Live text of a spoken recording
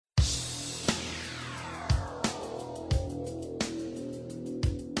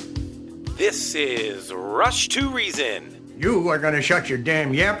This is Rush to Reason. You are going to shut your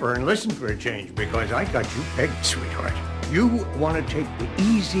damn yapper and listen for a change because I got you pegged, sweetheart. You want to take the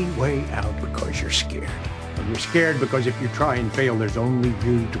easy way out because you're scared. Well, you're scared because if you try and fail, there's only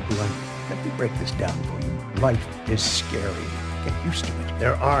you to blame. Let me break this down for you. Life is scary. Get used to it.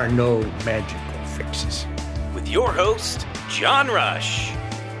 There are no magical fixes. With your host, John Rush.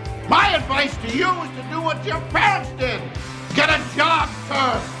 My advice to you is to do what your parents did. Get a job,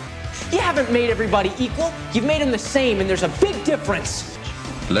 sir. You haven't made everybody equal. You've made them the same, and there's a big difference.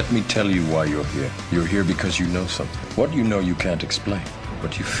 Let me tell you why you're here. You're here because you know something. What you know you can't explain,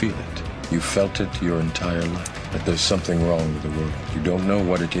 but you feel it. You felt it your entire life, that there's something wrong with the world. You don't know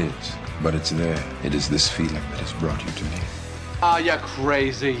what it is, but it's there. It is this feeling that has brought you to me. Are you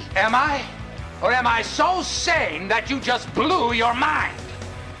crazy? Am I? Or am I so sane that you just blew your mind?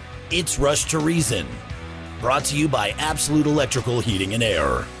 It's Rush to Reason, brought to you by Absolute Electrical Heating and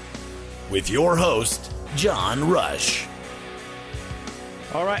Air. With your host, John Rush.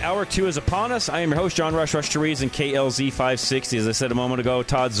 All right, hour two is upon us. I am your host, John Rush, Rush to Reason, KLZ 560. As I said a moment ago,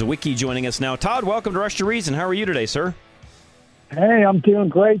 Todd Zwicky joining us now. Todd, welcome to Rush to Reason. How are you today, sir? Hey, I'm doing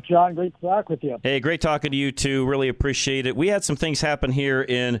great, John. Great to talk with you. Hey, great talking to you, too. Really appreciate it. We had some things happen here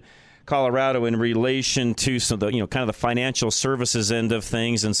in Colorado in relation to some of the, kind of the financial services end of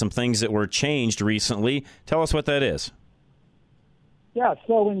things and some things that were changed recently. Tell us what that is. Yeah,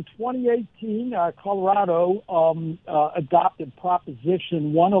 so in 2018, Colorado adopted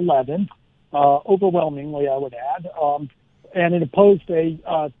Proposition 111, overwhelmingly, I would add, and it imposed a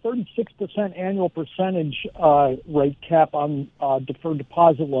 36% annual percentage rate cap on deferred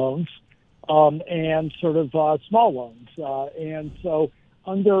deposit loans and sort of small loans. And so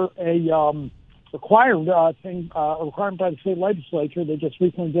under a requirement by the state legislature, they just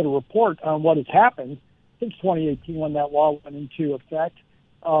recently did a report on what has happened since 2018 when that law went into effect.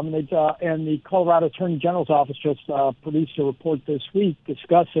 And the Colorado Attorney General's office just produced a report this week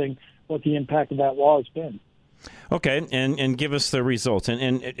discussing what the impact of that law has been. Okay, and give us the results.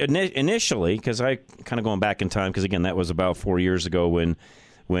 And initially, because I kind of going back in time, because, again, that was about 4 years ago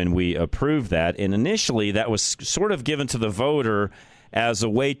when we approved that. And initially, that was sort of given to the voter as a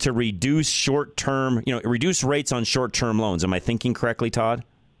way to reduce short-term, reduce rates on short-term loans. Am I thinking correctly, Todd?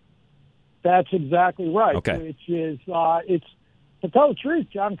 That's exactly right. Okay. Which is, it's to tell the truth,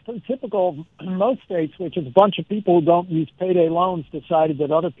 John, it's pretty typical of most states, which is a bunch of people who don't use payday loans decided that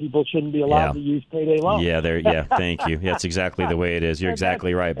other people shouldn't be allowed to use payday loans. Yeah, thank you. That's exactly the way it is. You're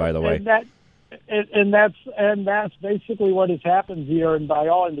exactly right, by the way. And that's basically what has happened here, and by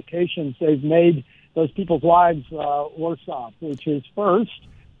all indications, they've made those people's lives worse off, which is first,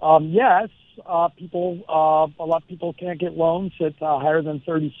 yes, a lot of people can't get loans at higher than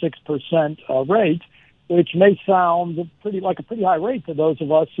 36% rate, which may sound like a pretty high rate to those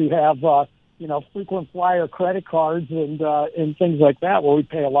of us who have, frequent flyer credit cards and things like that, where we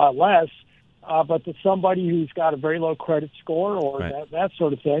pay a lot less. But to somebody who's got a very low credit score or that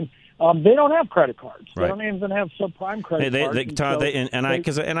sort of thing, they don't have credit cards. They don't even have subprime credit cards.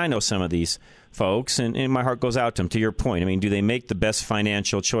 I know some of these folks, and my heart goes out to them. To your point, I mean, do they make the best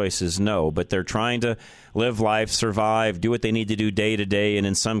financial choices? No, but they're trying to live life, survive, do what they need to do day to day, and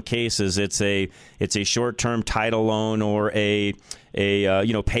in some cases, it's a short-term title loan or a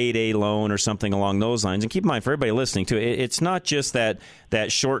payday loan or something along those lines. And keep in mind, for everybody listening to it, it's not just that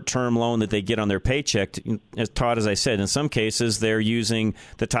short-term loan that they get on their paycheck. As Todd, as I said, in some cases they're using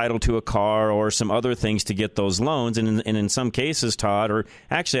the title to a car or some other things to get those loans. And in some cases, Todd, or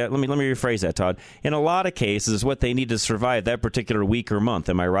actually, let me rephrase that, Todd. In a lot of cases, what they need to survive that particular week or month.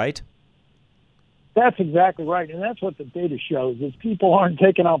 Am I right? That's exactly right, and that's what the data shows. Is people aren't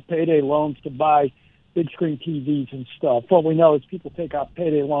taking out payday loans to buy big screen TVs and stuff. What we know is people take out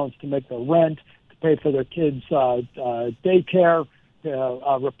payday loans to make their rent, to pay for their kids' daycare,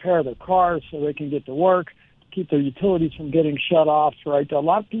 to repair their cars so they can get to work, to keep their utilities from getting shut off, right? A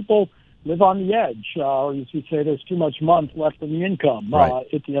lot of people live on the edge, or as we say, there's too much month left in the income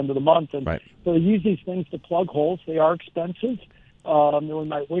at the end of the month. And so they use these things to plug holes. They are expensive. We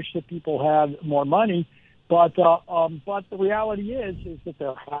might wish that people had more money, but the reality is that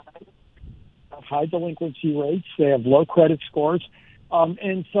they're high delinquency rates. They have low credit scores.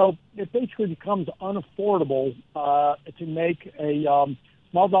 And so it basically becomes unaffordable to make a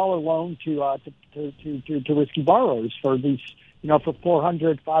small dollar loan to risky borrowers for these, for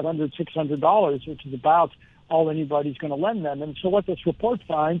 $400, $500, $600, which is about all anybody's going to lend them. And so what this report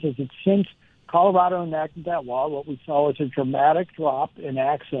finds is that since Colorado enacted that law, what we saw is a dramatic drop in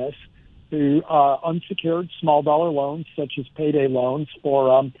access to unsecured small dollar loans, such as payday loans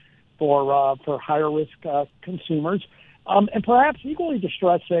for higher risk consumers. And perhaps equally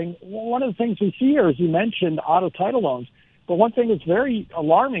distressing, one of the things we see here, as you mentioned, auto title loans. But one thing that's very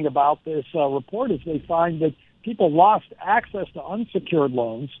alarming about this report is they find that people lost access to unsecured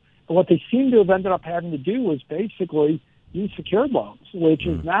loans. And what they seem to have ended up having to do was basically use secured loans, which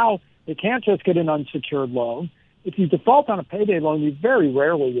is now they can't just get an unsecured loan. If you default on a payday loan, you very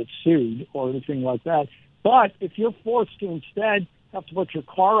rarely get sued or anything like that. But if you're forced to instead have to put your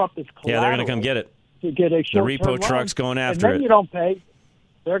car up as collateral, yeah, they're going to come get it. To get a short-term the repo loan, truck's going after and then it. You don't pay.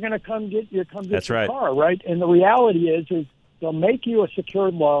 They're going to come get your That's right. car, right? And the reality is they'll make you a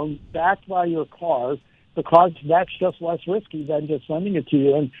secured loan backed by your car because that's just less risky than just lending it to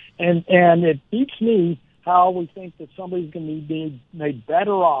you. And it beats me how we think that somebody's going to be made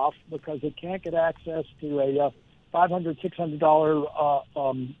better off because they can't get access to a $500,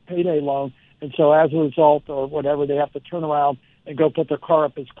 $600 payday loan, and so as a result or whatever, they have to turn around and go put their car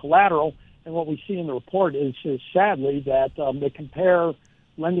up as collateral. And what we see in the report is sadly that they compare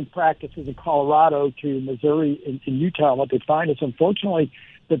lending practices in Colorado to Missouri and Utah. And what they find is, unfortunately,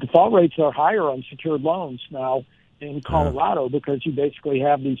 the default rates are higher on secured loans now in Colorado because you basically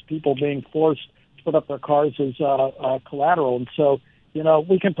have these people being forced to put up their cars as collateral. And so,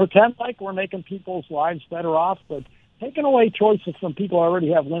 we can pretend like we're making people's lives better off, but taking away choices from people who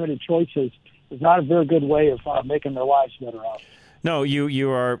already have limited choices is not a very good way of making their lives better off. No,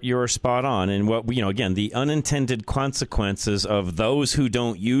 you are spot on, and what again, the unintended consequences of those who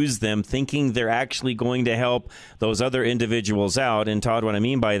don't use them, thinking they're actually going to help those other individuals out. And Todd, what I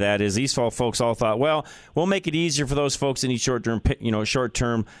mean by that is these folks all thought, well, we'll make it easier for those folks that need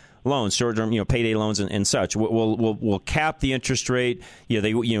short-term loans, short-term, payday loans and such. We'll cap the interest rate.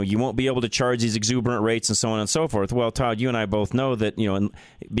 You won't be able to charge these exuberant rates and so on and so forth. Well, Todd, you and I both know that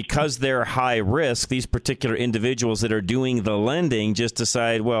because they're high risk, these particular individuals that are doing the lending just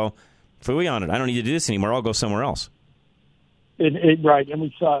decide, well, fooey on it. I don't need to do this anymore. I'll go somewhere else. Right, and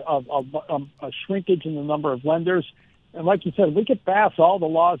we saw a shrinkage in the number of lenders. And like you said, we could pass all the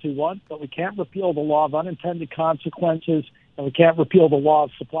laws we want, but we can't repeal the law of unintended consequences. And we can't repeal the law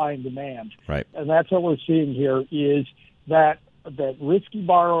of supply and demand. Right. And that's what we're seeing here is that risky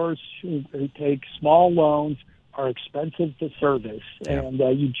borrowers who take small loans are expensive to service. Yeah. And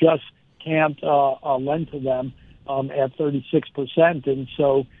you just can't lend to them at 36%. And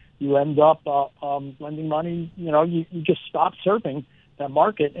so you end up lending money. You just stop serving that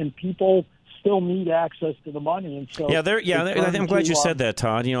market, and people still need access to the money. And so I'm glad you said that,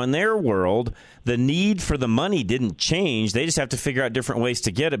 Todd. In their world, the need for the money didn't change. They just have to figure out different ways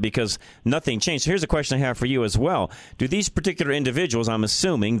to get it because nothing changed. So here's a question I have for you as well. Do these particular individuals, I'm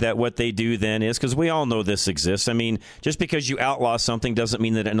assuming that what they do then is, because we all know this exists, I mean, just because you outlaw something doesn't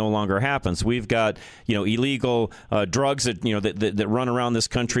mean that it no longer happens. We've got, illegal drugs that, that run around this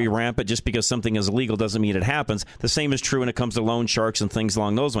country rampant. Just because something is illegal doesn't mean it happens. The same is true when it comes to loan sharks and things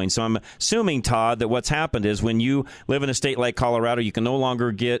along those lines. So I'm assuming, Todd, that what's happened is when you live in a state like Colorado, you can no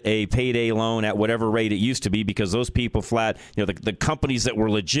longer get a payday loan at whatever rate it used to be because those people the companies that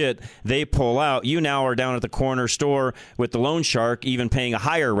were legit, they pull out. You now are down at the corner store with the loan shark even paying a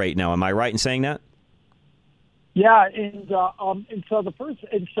higher rate now. Am I right in saying that? Yeah,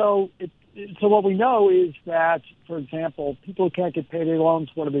 so what we know is that, for example, people who can't get payday loans,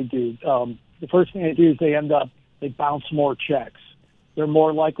 what do? The first thing they do is they bounce more checks. They're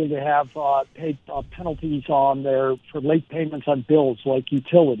more likely to have paid penalties for late payments on bills like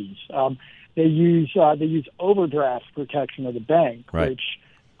utilities. They use overdraft protection of the bank, right, which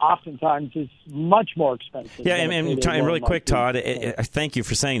oftentimes is much more expensive. Yeah, and really quick, Todd, thank you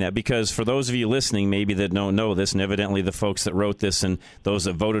for saying that, because for those of you listening maybe that don't know this, and evidently the folks that wrote this and those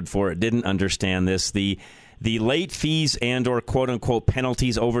that voted for it didn't understand this, the late fees and or quote-unquote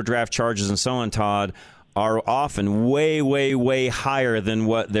penalties, overdraft charges, and so on, Todd, are often way, way, way higher than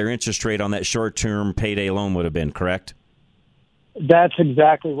what their interest rate on that short-term payday loan would have been, correct? That's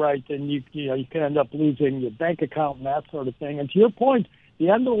exactly right. And you can end up losing your bank account and that sort of thing. And to your point, the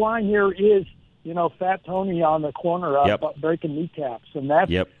end of the line here is, Fat Tony on the corner breaking kneecaps. And that's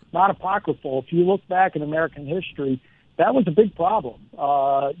not apocryphal. If you look back in American history, that was a big problem. In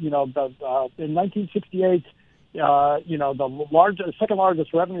 1968, the second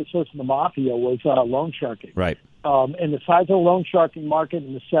largest revenue source of the mafia was loan sharking. Right. And the size of the loan sharking market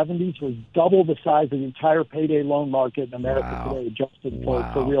in the 70s was double the size of the entire payday loan market in America today, adjusted for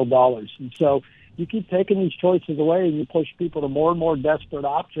real dollars. And so you keep taking these choices away and you push people to more and more desperate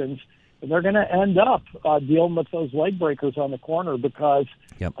options, and they're going to end up dealing with those leg breakers on the corner because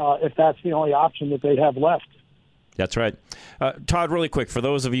if that's the only option that they have left. That's right. Todd, really quick, for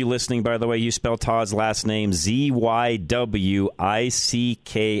those of you listening, by the way, you spell Todd's last name Zywicki.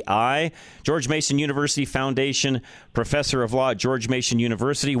 George Mason University Foundation, professor of law at George Mason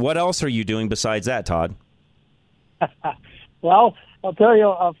University. What else are you doing besides that, Todd? Well, I'll tell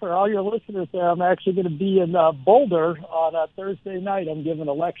you, for all your listeners there, I'm actually going to be in Boulder on Thursday night. I'm giving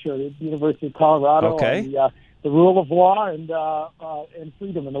a lecture at the University of Colorado on the rule of law and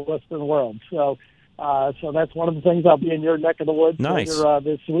freedom in the Western world. So that's one of the things. I'll be in your neck of the woods later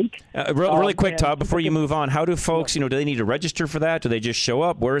this week. Really quick, Todd, before you move on, how do folks, do they need to register for that? Do they just show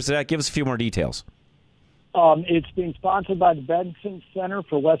up? Where is it at? Give us a few more details. It's being sponsored by the Benson Center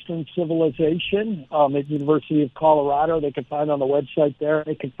for Western Civilization at University of Colorado. They can find on the website there.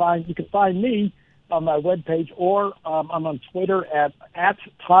 You can find me on my webpage, or I'm on Twitter at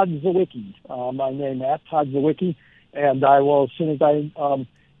Todd Zywicki. My name at Todd Zywicki, and I will, as soon as I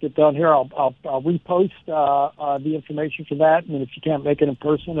get done here, I'll repost the information for that. And if you can't make it in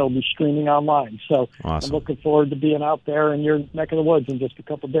person, it'll be streaming online. So awesome. I'm looking forward to being out there in your neck of the woods in just a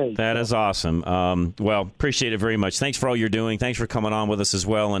couple of days. That is awesome. Well, appreciate it very much. Thanks for all you're doing. Thanks for coming on with us as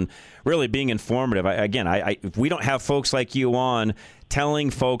well, and really being informative. If we don't have folks like you on telling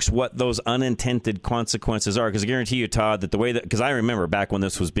folks what those unintended consequences are, because I guarantee you, Todd, that because I remember back when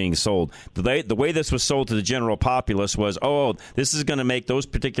this was being sold, the way this was sold to the general populace was, this is going to make those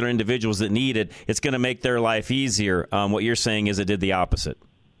particular individuals that need it, it's going to make their life easier. What you're saying is it did the opposite.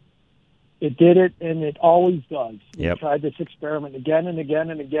 It did it, and it always does. Yep. We tried this experiment again and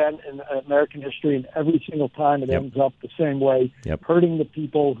again and again in American history, and every single time it ends up the same way, hurting the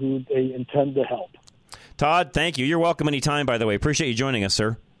people who they intend to help. Todd, thank you. You're welcome anytime, by the way. Appreciate you joining us,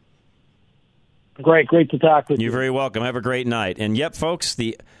 sir. Great to talk with you. You're very welcome. Have a great night. And yep, folks,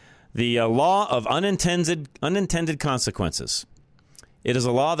 the law of unintended consequences. It is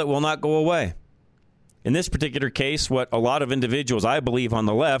a law that will not go away. In this particular case, what a lot of individuals, I believe, on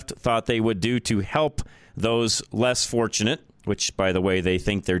the left thought they would do to help those less fortunate, which, by the way, they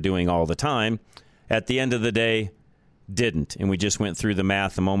think they're doing all the time, at the end of the day, didn't. And we just went through the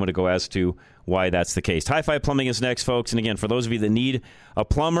math a moment ago as to why that's the case. Hi-Fi Plumbing is next, folks. And again, for those of you that need a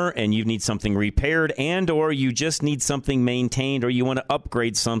plumber and you need something repaired and or you just need something maintained or you want to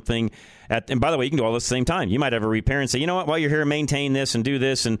upgrade something, and by the way, you can do all this at the same time. You might have a repair and say, you know what, while you're here, maintain this and do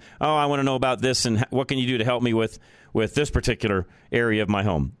this. And, I want to know about this and what can you do to help me with this particular area of my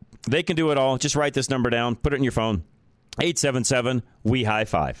home. They can do it all. Just write this number down. Put it in your phone.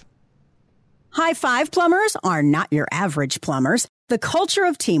 877-WE-HIGH-FIVE. High Five plumbers are not your average plumbers. The culture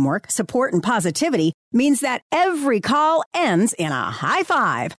of teamwork, support, and positivity means that every call ends in a high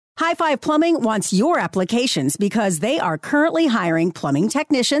five. High Five Plumbing wants your applications because they are currently hiring plumbing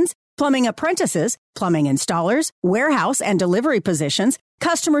technicians, plumbing apprentices, plumbing installers, warehouse and delivery positions,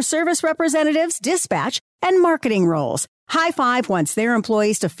 customer service representatives, dispatch, and marketing roles. High Five wants their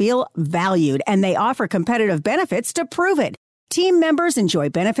employees to feel valued, and they offer competitive benefits to prove it. Team members enjoy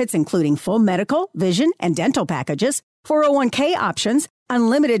benefits including full medical, vision, and dental packages, 401k options,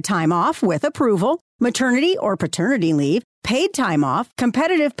 unlimited time off with approval, maternity or paternity leave, paid time off,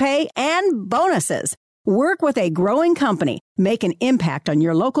 competitive pay, and bonuses. Work with a growing company, make an impact on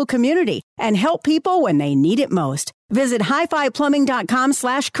your local community, and help people when they need it most. Visit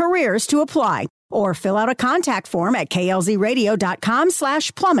highfiveplumbing.com/careers to apply, or fill out a contact form at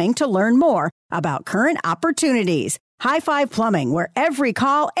klzradio.com/plumbing to learn more about current opportunities. High Five Plumbing, where every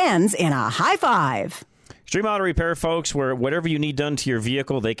call ends in a high five. Extreme Auto Repair, folks, where whatever you need done to your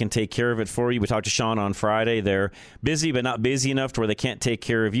vehicle, they can take care of it for you. We talked to Sean on Friday. They're busy, but not busy enough to where they can't take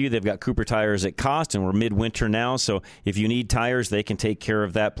care of you. They've got Cooper tires at cost, and we're midwinter now, so if you need tires, they can take care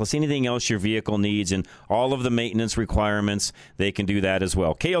of that, plus anything else your vehicle needs and all of the maintenance requirements, they can do that as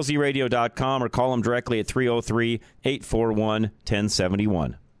well. klzradio.com or call them directly at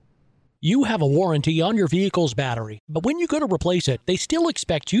 303-841-1071. You have a warranty on your vehicle's battery, but when you go to replace it, they still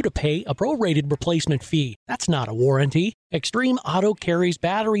expect you to pay a prorated replacement fee. That's not a warranty. Extreme Auto carries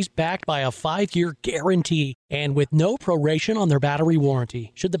batteries backed by a 5-year guarantee and with no proration on their battery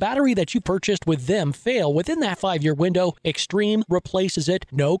warranty. Should the battery that you purchased with them fail within that 5-year window, Extreme replaces it,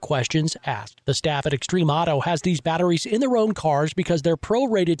 no questions asked. The staff at Extreme Auto has these batteries in their own cars because their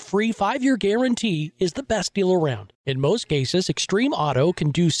prorated free 5-year guarantee is the best deal around. In most cases, Extreme Auto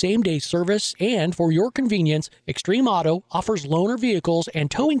can do same-day service, and for your convenience, Extreme Auto offers loaner vehicles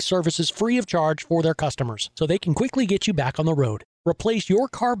and towing services free of charge for their customers, so they can quickly get you back on the road. Replace your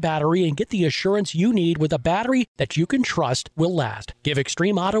car battery and get the assurance you need with a battery that you can trust will last. Give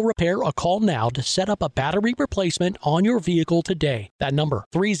Extreme Auto Repair a call now to set up a battery replacement on your vehicle today. That number,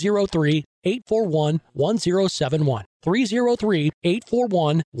 303-841-1071.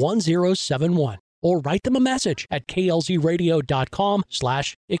 303-841-1071. or write them a message at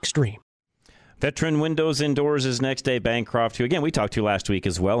klzradio.com/extreme. Veteran Windows and Doors is next. Dave Bancroft, who, again, we talked to last week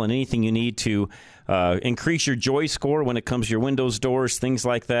as well, and anything you need to increase your joy score when it comes to your windows, doors, things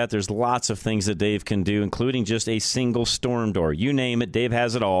like that. There's lots of things that Dave can do, including just a single storm door. You name it, Dave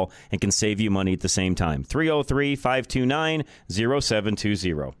has it all and can save you money at the same time.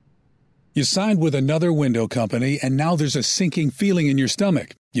 303-529-0720. You signed with another window company, and now there's a sinking feeling in your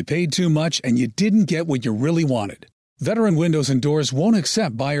stomach. You paid too much, and you didn't get what you really wanted. Veteran Windows and Doors won't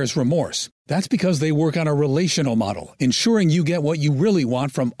accept buyer's remorse. That's because they work on a relational model, ensuring you get what you really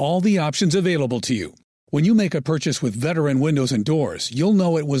want from all the options available to you. When you make a purchase with Veteran Windows and Doors, you'll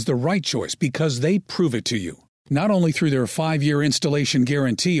know it was the right choice because they prove it to you. Not only through their 5-year installation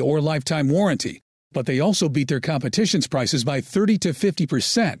guarantee or lifetime warranty, but they also beat their competition's prices by 30 to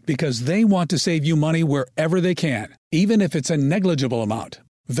 50% because they want to save you money wherever they can, even if it's a negligible amount.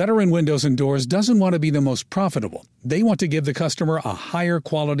 Veteran Windows and Doors doesn't want to be the most profitable. They want to give the customer a higher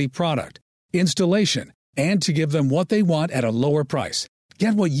quality product, installation, and to give them what they want at a lower price.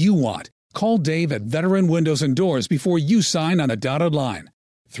 Get what you want. Call Dave at Veteran Windows and Doors before you sign on a dotted line.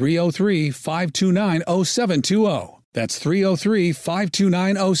 303-529-0720. That's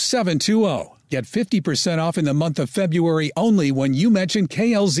 303-529-0720. Get 50% off in the month of February only when you mention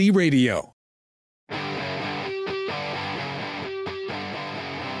KLZ Radio.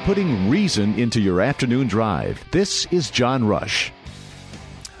 Putting reason into your afternoon drive. This is John Rush.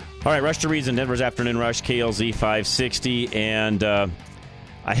 All right, Rush to Reason, Denver's Afternoon Rush, KLZ 560. And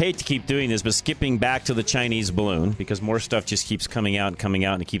I hate to keep doing this, but skipping back to the Chinese balloon, because more stuff just keeps coming out,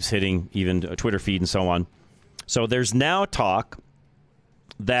 and it keeps hitting even a Twitter feed and so on. So there's now talk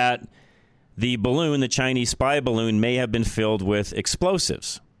that the balloon, the Chinese spy balloon, may have been filled with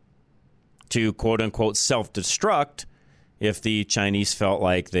explosives to, quote-unquote, self-destruct if the Chinese felt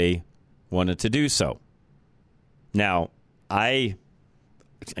like they wanted to do so. Now,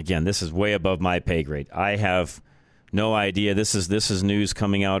 again, this is way above my pay grade. I have no idea. This is news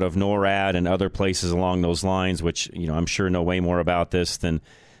coming out of NORAD and other places along those lines, which, I'm sure know way more about this than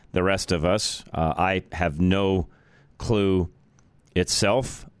the rest of us. I have no clue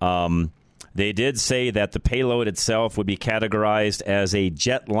itself. They did say that the payload itself would be categorized as a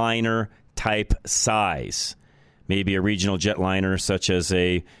jetliner type size. Maybe a regional jetliner, such as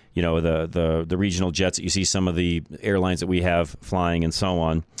the regional jets that you see some of the airlines that we have flying and so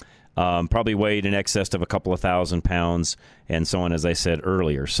on. Probably weighed in excess of a couple of 1,000 pounds and so on, as I said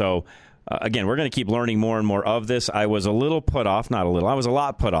earlier. So, again, we're going to keep learning more and more of this. I was a lot put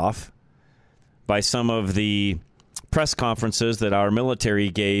off by some of the press conferences that our military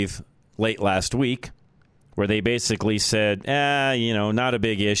gave late last week, where they basically said, not a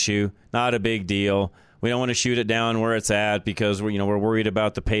big issue, not a big deal. We don't want to shoot it down where it's at because we're worried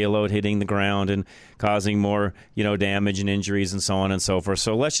about the payload hitting the ground and causing more damage and injuries and so on and so forth.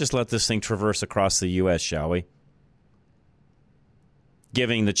 So let's just let this thing traverse across the U.S., shall we?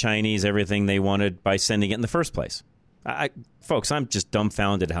 Giving the Chinese everything they wanted by sending it in the first place. Folks, I'm just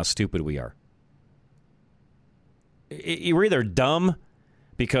dumbfounded how stupid we are. We're either dumb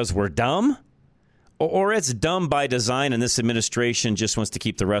because we're dumb, or it's dumb by design, and this administration just wants to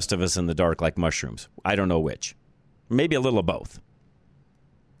keep the rest of us in the dark like mushrooms. I don't know which. Maybe a little of both.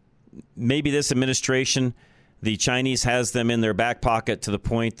 Maybe this administration, the Chinese has them in their back pocket to the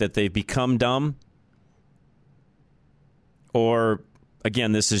point that they've become dumb. Or,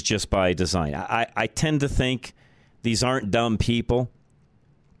 again, this is just by design. I tend to think these aren't dumb people.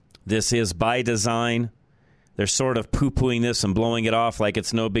 This is by design. They're sort of poo-pooing this and blowing it off like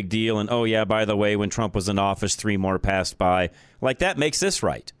it's no big deal. And, oh, yeah, by the way, when Trump was in office, 3 more passed by. Like, that makes this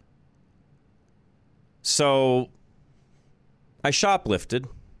right. So I shoplifted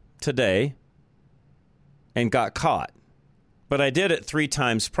today and got caught. But I did it 3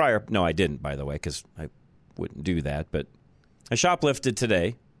 times prior. No, I didn't, by the way, because I wouldn't do that. But I shoplifted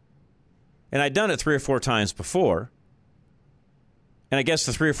today. And I'd done it 3 or 4 times before. And I guess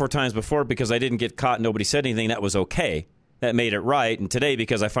the 3 or 4 times before, because I didn't get caught and nobody said anything, that was okay. That made it right. And today,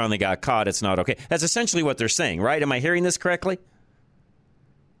 because I finally got caught, it's not okay. That's essentially what they're saying, right? Am I hearing this correctly?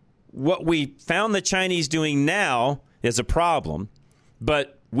 What we found the Chinese doing now is a problem,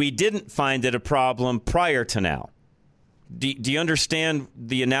 but we didn't find it a problem prior to now. Do you understand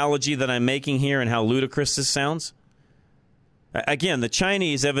the analogy that I'm making here and how ludicrous this sounds? Again, the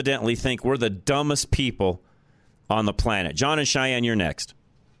Chinese evidently think we're the dumbest people on the planet. John and Cheyenne, you're next.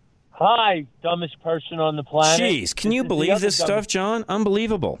 Hi, dumbest person on the planet. Jeez, can you believe this stuff, John?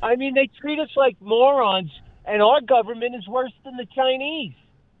 Unbelievable. I mean, they treat us like morons, and our government is worse than the Chinese.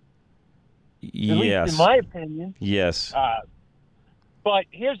 Yes. At least in my opinion. Yes. But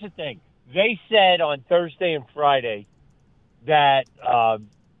here's the thing. they said on Thursday and Friday that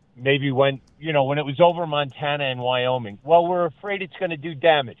maybe when it was over Montana and Wyoming, well, we're afraid it's going to do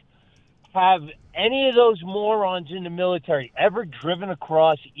damage. Have any of those morons in the military ever driven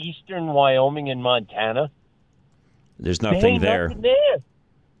across eastern Wyoming and Montana? There's nothing there. Nothing there.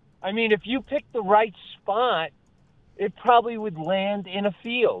 I mean, if you pick the right spot, it probably would land in a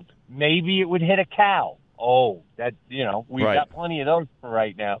field. Maybe it would hit a cow. Oh, we've got plenty of those for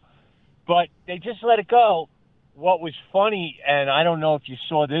right now. But they just let it go. What was funny, and I don't know if you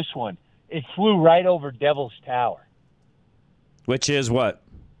saw this one, it flew right over Devil's Tower. Which is what?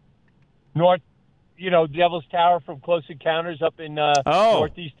 Devil's Tower from Close Encounters up in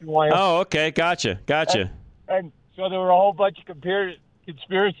northeastern Wyoming. Oh, okay. Gotcha. And so there were a whole bunch of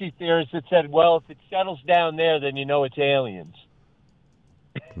conspiracy theorists that said, well, if it settles down there, then it's aliens.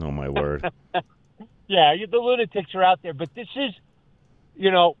 Oh, my word. Yeah, the lunatics are out there. But this is,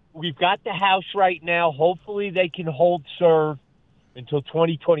 we've got the House right now. Hopefully they can hold serve until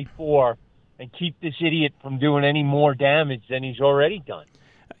 2024 and keep this idiot from doing any more damage than he's already done.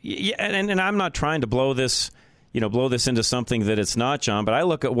 Yeah, and I'm not trying to blow this into something that it's not, John, but I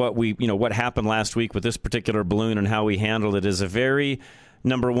look at what happened last week with this particular balloon and how we handled it as a very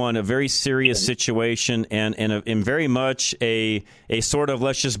serious situation and very much a sort of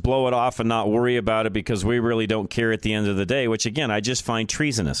let's just blow it off and not worry about it because we really don't care at the end of the day, which, again, I just find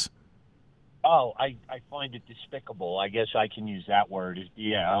treasonous. Oh, I find it despicable. I guess I can use that word.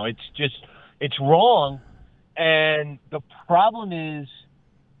 Yeah, it's wrong. And the problem is,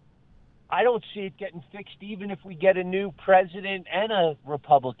 I don't see it getting fixed even if we get a new president and a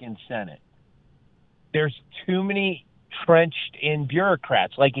Republican Senate. There's too many trenched in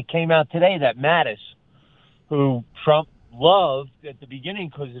bureaucrats. Like it came out today that Mattis, who Trump loved at the beginning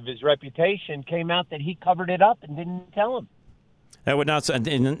because of his reputation, came out that he covered it up and didn't tell him. That would not, and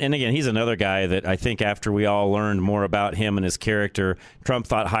again, he's another guy that I think after we all learned more about him and his character, Trump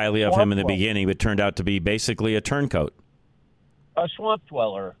thought highly of him in the beginning, but turned out to be basically a turncoat. A swamp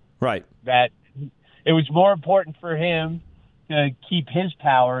dweller. Right. That it was more important for him to keep his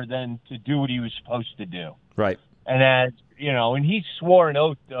power than to do what he was supposed to do. Right. And and he swore an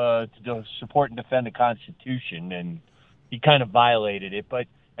oath to support and defend the Constitution, and he kind of violated it.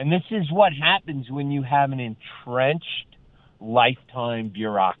 And this is what happens when you have an entrenched lifetime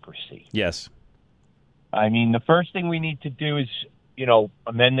bureaucracy. Yes. I mean, the first thing we need to do is,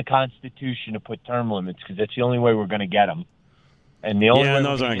 amend the Constitution to put term limits because that's the only way we're going to get them. And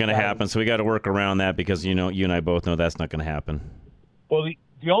those aren't going to happen, so we got to work around that because, you and I both know that's not going to happen. Well,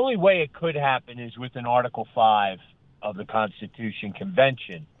 the only way it could happen is with an Article 5 of the Constitution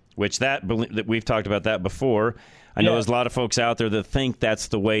Convention. Which that we've talked about that before. I know there's a lot of folks out there that think that's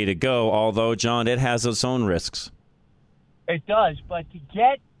the way to go, although, John, it has its own risks. It does, but to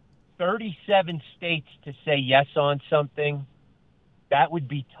get 37 states to say yes on something, that would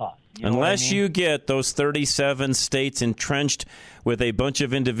be tough. Unless you get those 37 states entrenched with a bunch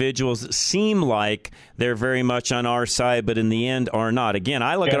of individuals that seem like they're very much on our side, but in the end are not. Again,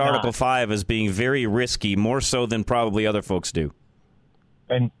 I look at Article 5 as being very risky, more so than probably other folks do.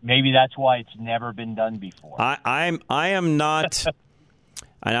 And maybe that's why it's never been done before. I am not...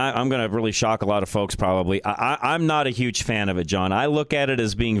 And I'm going to really shock a lot of folks probably. I'm not a huge fan of it, John. I look at it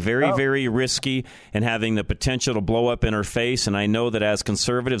as being very, very risky and having the potential to blow up in our face. And I know that as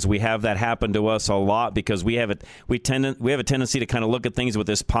conservatives, we have that happen to us a lot because we have a tendency to kind of look at things with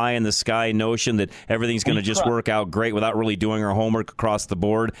this pie in the sky notion that everything's going to just work out great without really doing our homework across the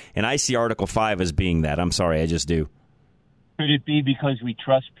board. And I see Article 5 as being that. I'm sorry, I just do. Could it be because we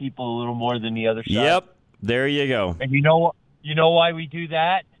trust people a little more than the other side? Yep, there you go. And you know what? You know why we do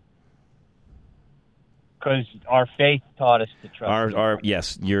that? Because our faith taught us to trust.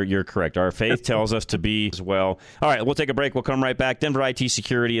 Yes, you're correct. Our faith tells us to be as well. All right, we'll take a break. We'll come right back. Denver IT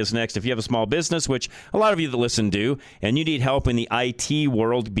Security is next. If you have a small business, which a lot of you that listen do, and you need help in the IT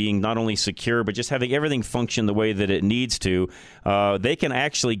world being not only secure, but just having everything function the way that it needs to, they can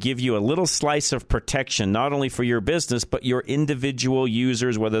actually give you a little slice of protection, not only for your business, but your individual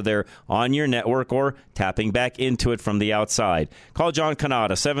users, whether they're on your network or tapping back into it from the outside. Call John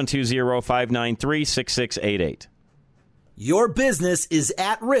Canada, 720-593-6688. Your business is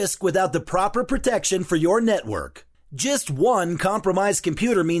at risk without the proper protection for your network. Just one compromised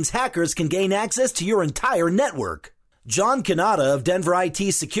computer means hackers can gain access to your entire network. John Canada of Denver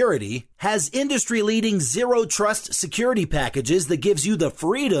IT Security has industry-leading zero-trust security packages that gives you the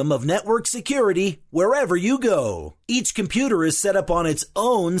freedom of network security wherever you go. Each computer is set up on its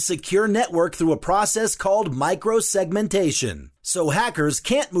own secure network through a process called microsegmentation, so hackers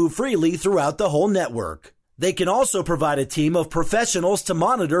can't move freely throughout the whole network. They can also provide a team of professionals to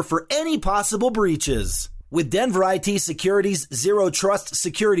monitor for any possible breaches. With Denver IT Security's Zero Trust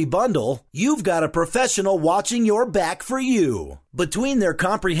Security Bundle, you've got a professional watching your back for you. Between their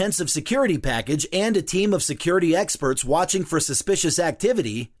comprehensive security package and a team of security experts watching for suspicious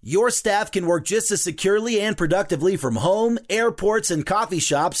activity, your staff can work just as securely and productively from home, airports, and coffee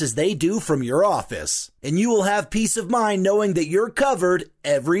shops as they do from your office. And you will have peace of mind knowing that you're covered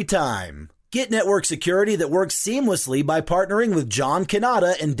every time. Get network security that works seamlessly by partnering with John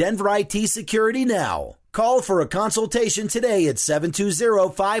Kanata and Denver IT Security now. Call for a consultation today at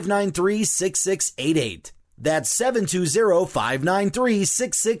 720-593-6688. That's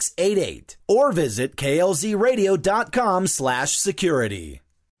 720-593-6688. Or visit klzradio.com/security.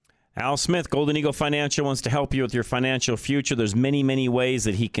 Al Smith, Golden Eagle Financial, wants to help you with your financial future. There's many, many ways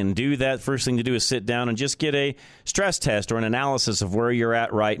that he can do that. First thing to do is sit down and just get a stress test or an analysis of where you're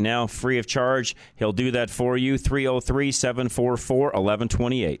at right now, free of charge. He'll do that for you,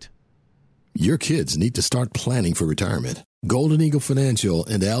 303-744-1128. Your kids need to start planning for retirement. Golden Eagle Financial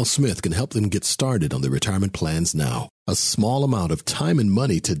and Al Smith can help them get started on their retirement plans now. A small amount of time and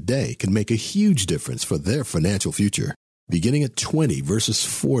money today can make a huge difference for their financial future. Beginning at 20 versus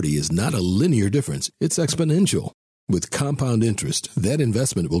 40 is not a linear difference, it's exponential. With compound interest, that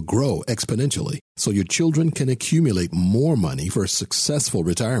investment will grow exponentially, so your children can accumulate more money for a successful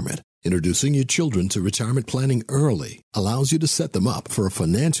retirement. Introducing your children to retirement planning early allows you to set them up for a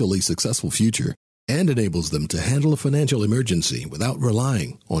financially successful future and enables them to handle a financial emergency without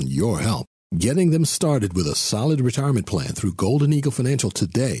relying on your help. Getting them started with a solid retirement plan through Golden Eagle Financial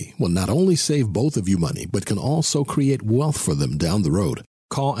today will not only save both of you money, but can also create wealth for them down the road.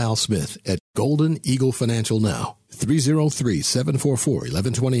 Call Al Smith at Golden Eagle Financial now,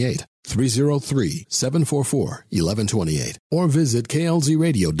 303-744-1128, 303-744-1128, or visit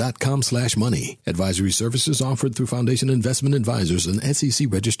klzradio.com/money. Advisory services offered through Foundation Investment Advisors, an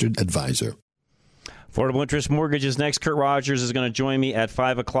SEC-registered advisor. Affordable Interest Mortgages next. Kurt Rogers is going to join me at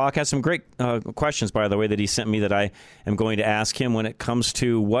 5 o'clock. Has some great questions, by the way, that he sent me that I am going to ask him when it comes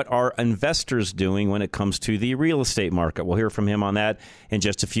to what are investors doing when it comes to the real estate market. We'll hear from him on that in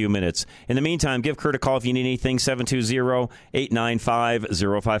just a few minutes. In the meantime, give Kurt a call if you need anything,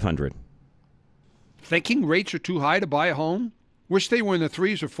 720-895-0500. Thinking rates are too high to buy a home? Wish they were in the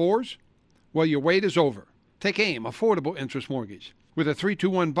 3s or 4s? Well, your wait is over. Take AIM, Affordable Interest Mortgage. With a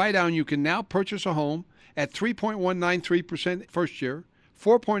 3-2-1 buy-down, you can now purchase a home at 3.193% first year,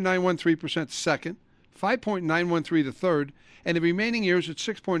 4.913% second, 5.913% the third, and the remaining years at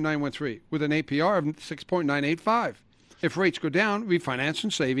 6.913% with an APR of 6.985%. If rates go down, refinance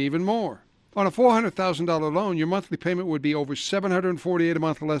and save even more. On a $400,000 loan, your monthly payment would be over $748 a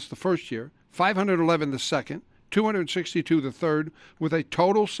month less the first year, $511 the second, $262 the third, with a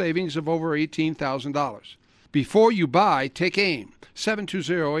total savings of over $18,000. Before you buy, take AIM,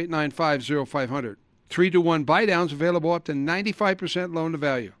 720-895-0500. 3-to-1 buy-downs available up to 95% loan to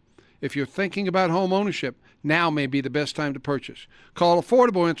value. If you're thinking about home ownership, now may be the best time to purchase. Call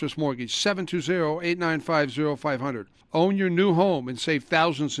Affordable Interest Mortgage, 720-895-0500. Own your new home and save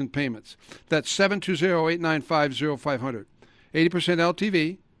thousands in payments. That's 720-895-0500. 80%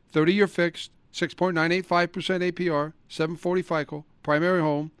 LTV, 30-year fixed, 6.985% APR, 740 FICO, primary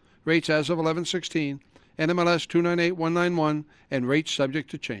home, rates as of 11/16. NMLS 298191, and rates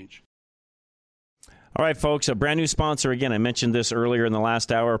subject to change. All right, folks, a brand new sponsor. Again, I mentioned this earlier in the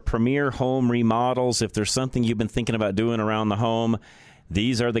last hour, Premier Home Remodels. If there's something you've been thinking about doing around the home,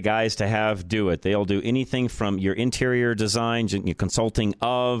 these are the guys to have do it. They'll do anything from your interior design, your consulting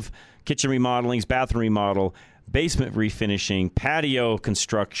of kitchen remodelings, bathroom remodel, basement refinishing, patio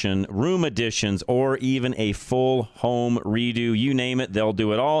construction, room additions, or even a full home redo. You name it, they'll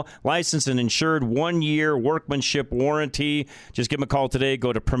do it all. Licensed and insured, 1-year workmanship warranty. Just give them a call today.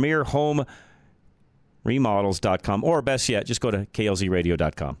 Go to premierhomeremodels.com, or best yet, just go to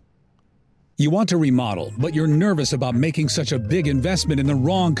klzradio.com. You want to remodel, but you're nervous about making such a big investment in the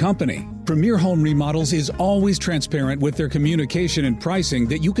wrong company. Premier Home Remodels is always transparent with their communication and pricing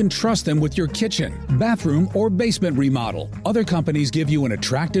that you can trust them with your kitchen, bathroom, or basement remodel. Other companies give you an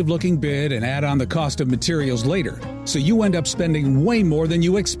attractive-looking bid and add on the cost of materials later, so you end up spending way more than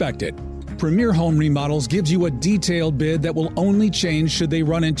you expected. Premier Home Remodels gives you a detailed bid that will only change should they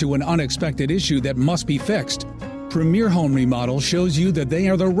run into an unexpected issue that must be fixed. Premier Home Remodel shows you that they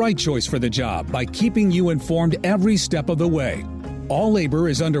are the right choice for the job by keeping you informed every step of the way. All labor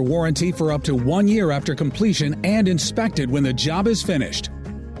is under warranty for up to 1 year after completion and inspected when the job is finished.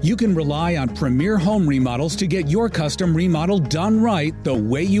 You can rely on Premier Home Remodels to get your custom remodel done right the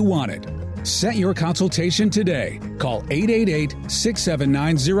way you want it. Set your consultation today. Call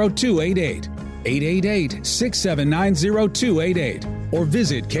 888-679-0288. 888-679-0288 or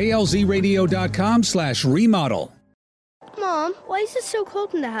visit klzradio.com/remodel. Mom, why is it so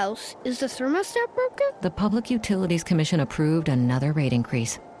cold in the house? Is the thermostat broken? The Public Utilities Commission approved another rate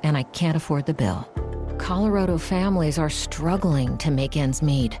increase, and I can't afford the bill. Colorado families are struggling to make ends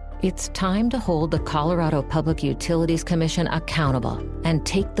meet. It's time to hold the Colorado Public Utilities Commission accountable and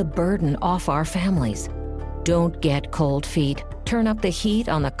take the burden off our families. Don't get cold feet. Turn up the heat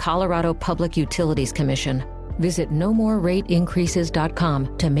on the Colorado Public Utilities Commission. Visit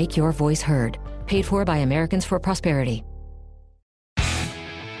nomorerateincreases.com to make your voice heard. Paid for by Americans for Prosperity.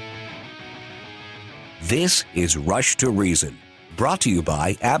 This is Rush to Reason, brought to you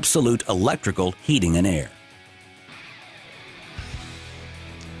by Absolute Electrical Heating and Air.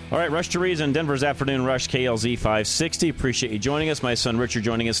 All right, Rush to Reason, Denver's Afternoon Rush, KLZ 560. Appreciate you joining us. My son Richard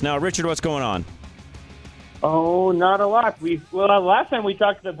joining us now. Richard, what's going on? Oh, not a lot. Last time we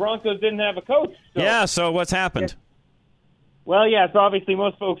talked, the Broncos didn't have a coach. So what's happened? Well, so obviously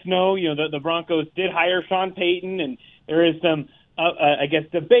most folks know, the Broncos did hire Sean Payton, and there is some,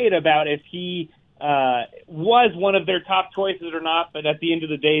 debate about if he was one of their top choices or not. But at the end of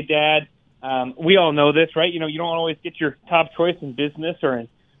the day, Dad, we all know this, right? You don't always get your top choice in business or in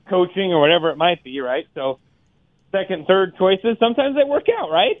coaching or whatever it might be, right? So second, third choices, sometimes they work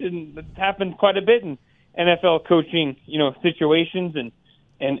out, right? And it's happened quite a bit in NFL coaching, situations and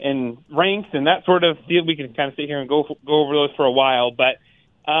ranks and that sort of deal. We can kind of sit here and go over those for a while, but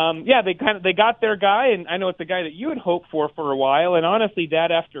they got their guy, and I know it's a guy that you had hoped for a while. And honestly,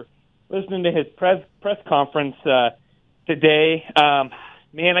 Dad, after listening to his press conference today,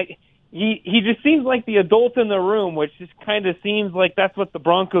 he just seems like the adult in the room, which just kind of seems like that's what the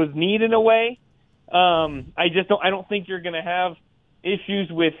Broncos need in a way. I don't think you're going to have issues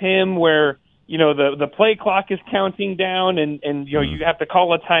with him where the play clock is counting down and you have to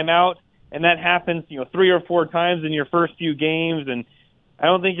call a timeout, and that happens 3 or 4 times in your first few games. And I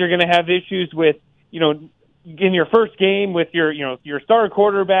don't think you're going to have issues with in your first game with your star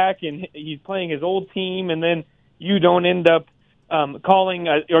quarterback and he's playing his old team, and then you don't end up calling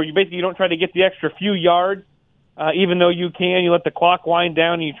or you don't try to get the extra few yards, even though you let the clock wind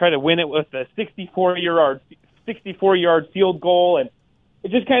down and you try to win it with a 64-yard field goal. And it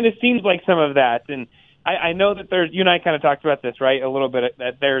just kind of seems like some of that. And I know that you and I kind of talked about this, right, a little bit,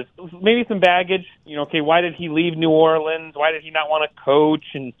 that there's maybe some baggage. Why did he leave New Orleans? Why did he not want to coach?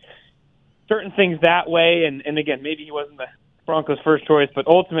 And certain things that way. And again, maybe he wasn't the Broncos' first choice, but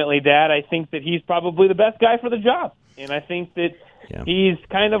ultimately, Dad, I think that he's probably the best guy for the job. And I think that he's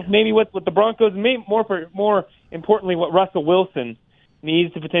kind of maybe what the Broncos, more importantly, what Russell Wilson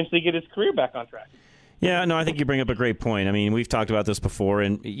needs to potentially get his career back on track. Yeah, no, I think you bring up a great point. I mean, we've talked about this before,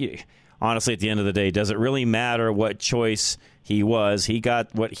 and honestly, at the end of the day, does it really matter what choice he was? He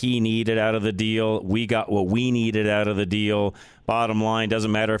got what he needed out of the deal. We got what we needed out of the deal. Bottom line,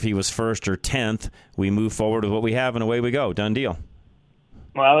 doesn't matter if he was first or 10th. We move forward with what we have, and away we go. Done deal.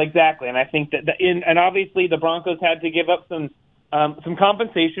 Well, exactly, and I think that and obviously the Broncos had to give up some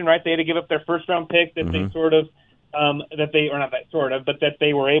compensation, right? They had to give up their first-round pick that they that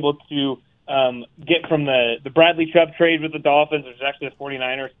they were able to get from the Bradley Chubb trade with the Dolphins, which was actually a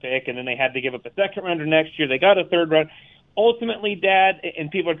 49ers pick, and then they had to give up a second rounder next year. They got a third round. Ultimately, Dad,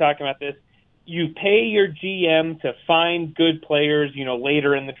 and people are talking about this, you pay your GM to find good players,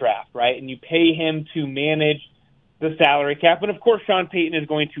 later in the draft, right? And you pay him to manage the salary cap. And, of course, Sean Payton is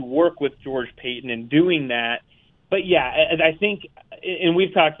going to work with George Payton in doing that. But, yeah, I think, and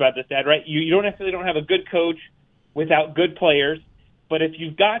we've talked about this, Dad, right? You don't necessarily don't have a good coach without good players. But if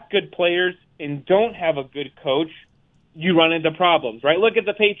you've got good players and don't have a good coach, you run into problems, right? Look at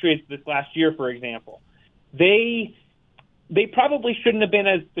the Patriots this last year, for example. They probably shouldn't have been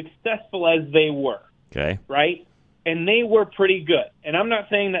as successful as they were, okay, right? And they were pretty good. And I'm not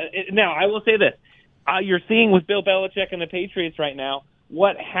saying that – now, I will say this. You're seeing with Bill Belichick and the Patriots right now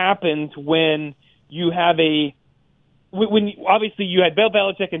what happens when you have obviously you had Bill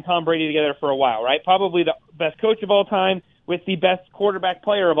Belichick and Tom Brady together for a while, right? Probably the best coach of all time with the best quarterback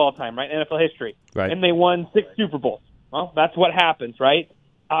player of all time, right? NFL history. Right. And they won 6 Super Bowls. Well, that's what happens, right?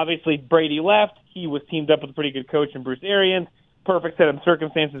 Obviously, Brady left. He was teamed up with a pretty good coach in Bruce Arians. Perfect set of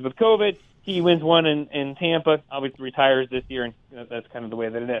circumstances with COVID. He wins one in Tampa, obviously retires this year, and that's kind of the way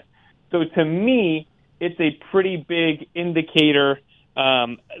that it is. So to me, it's a pretty big indicator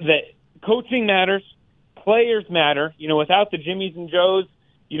that coaching matters, players matter. Without the Jimmies and Joes,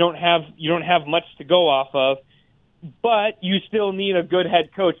 you don't have much to go off of. But you still need a good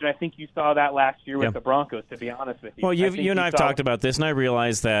head coach, and I think you saw that last year with the Broncos, to be honest with you. Well, you and I have talked about this, and I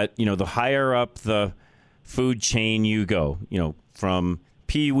realize that, the higher up the food chain you go, from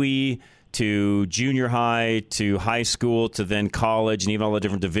Pee Wee to junior high to high school to then college and even all the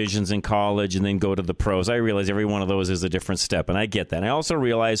different divisions in college and then go to the pros. I realize every one of those is a different step, and I get that. And I also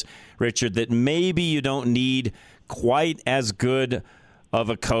realize, Richard, that maybe you don't need quite as good of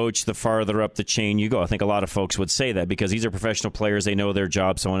a coach the farther up the chain you go. I think a lot of folks would say that because these are professional players. They know their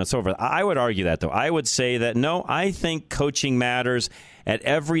job, so on and so forth. I would argue that, though. I would say that, no, I think coaching matters at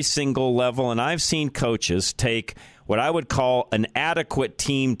every single level, and I've seen coaches take what I would call an adequate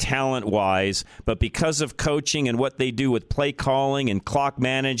team talent-wise, but because of coaching and what they do with play calling and clock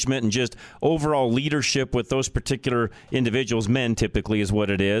management and just overall leadership with those particular individuals, men typically is what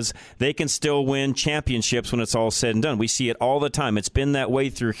it is, they can still win championships when it's all said and done. We see it all the time. It's been that way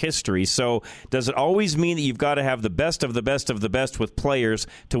through history. So does it always mean that you've got to have the best of the best of the best with players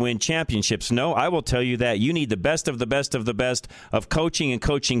to win championships? No, I will tell you that. You need the best of the best of the best of coaching and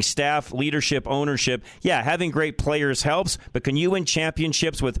coaching staff, leadership, ownership. Yeah, having great players helps, but can you win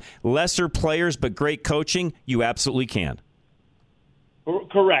championships with lesser players but great coaching? You absolutely can.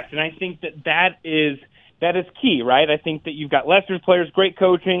 Correct, and I think that is key, right? I think that you've got lesser players, great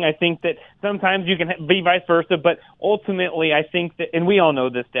coaching. I think that sometimes you can be vice versa, but ultimately I think that, and we all know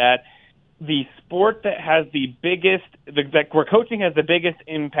this, Dad, the sport that has the biggest, where coaching has the biggest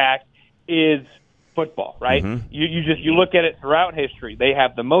impact is football, right? Mm-hmm. You look at it throughout history. They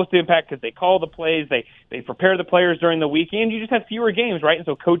have the most impact because they call the plays, they prepare the players during the weekend. You just have fewer games, right? And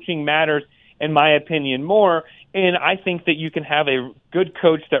so coaching matters, in my opinion, more. And I think that you can have a good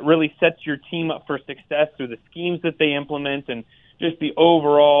coach that really sets your team up for success through the schemes that they implement and just the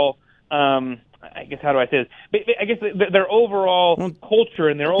overall, I guess, how do I say this? I guess their overall culture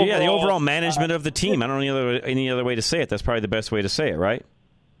and their overall... Yeah, the overall management of the team. I don't know any other way to say it. That's probably the best way to say it, right?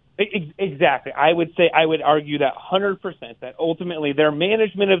 Exactly. I would argue that 100%, that ultimately their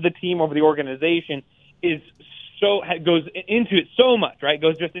management of the team over the organization goes into it so much, right?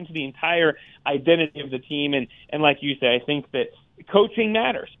 Goes just into the entire identity of the team. And like you say, I think that coaching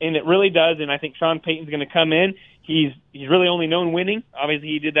matters, and it really does. And I think Sean Payton's going to come in. He's really only known winning. Obviously,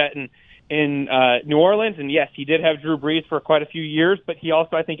 he did that in New Orleans. And yes, he did have Drew Brees for quite a few years, but he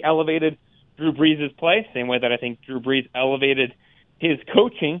also, I think, elevated Drew Brees' play, same way that I think Drew Brees elevated his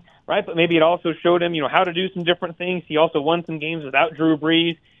coaching, right? But maybe it also showed him, how to do some different things. He also won some games without Drew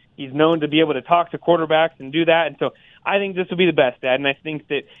Brees. He's known to be able to talk to quarterbacks and do that. And so I think this will be the best, Dad. And I think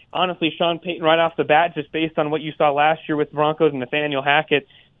that, honestly, Sean Payton right off the bat, just based on what you saw last year with the Broncos and Nathaniel Hackett,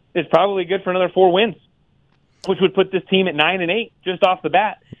 is probably good for another 4 wins, which would put this team at 9-8 just off the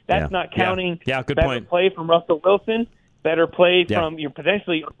bat. That's not counting good better point. Play from Russell Wilson, better play from your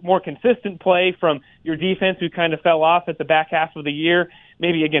potentially more consistent play from your defense, who kind of fell off at the back half of the year.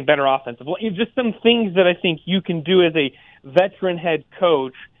 Maybe, again, better offensive. Just some things that I think you can do as a veteran head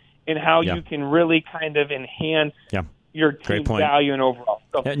coach and how you can really kind of enhance your team's value and overall.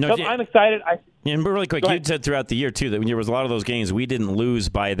 So, I'm excited. And really quick, you said throughout the year, too, that when there was a lot of those games, we didn't lose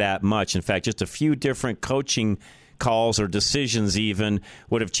by that much. In fact, just a few different coaching calls or decisions even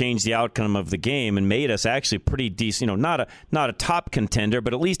would have changed the outcome of the game and made us actually pretty decent, not a top contender,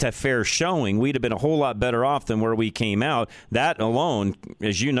 but at least a fair showing. We'd have been a whole lot better off than where we came out. That alone,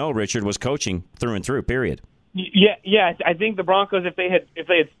 as you know, Richard, was coaching through and through, period. Yeah. I think the Broncos, if they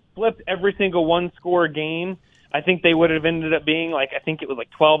had flipped every single one-score game, I think they would have ended up being I think it was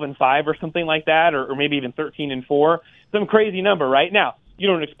 12-5 or something like that, or maybe even 13-4, some crazy number right now. You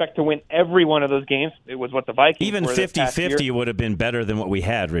don't expect to win every one of those games. It was what the Vikings even were 50-50 would have been better than what we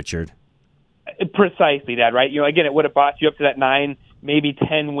had, Richard. Precisely, Dad, right? Again, it would have brought you up to that 9, maybe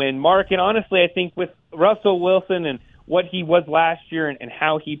 10-win mark. And honestly, I think with Russell Wilson and what he was last year and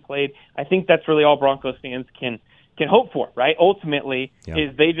how he played, I think that's really all Broncos fans can hope for, right? Ultimately,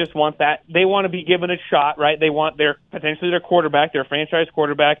 is they just want that. They want to be given a shot, right? They want potentially their quarterback, their franchise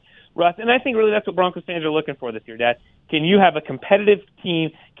quarterback, Russ. And I think really that's what Broncos fans are looking for this year, Dad. Can you have a competitive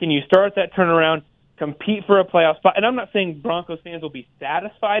team? Can you start that turnaround, compete for a playoff spot? And I'm not saying Broncos fans will be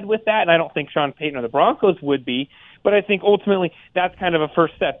satisfied with that, and I don't think Sean Payton or the Broncos would be, but I think ultimately that's kind of a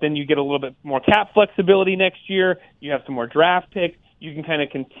first step. Then you get a little bit more cap flexibility next year. You have some more draft picks. You can kind of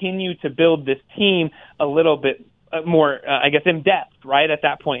continue to build this team a little bit more, in depth, right, at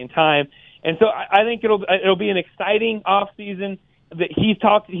that point in time. And so I think it'll be an exciting offseason. That he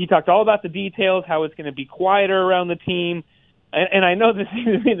talked all about the details, how it's going to be quieter around the team, and I know this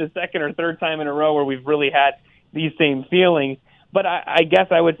seems to be the second or third time in a row where we've really had these same feelings, but I guess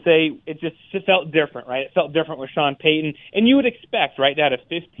I would say it just felt different, right? It felt different with Sean Payton, and you would expect, right, that a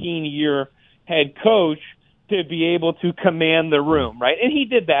 15-year head coach to be able to command the room, right? And he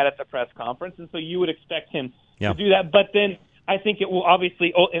did that at the press conference, and so you would expect him to do that, but then I think it will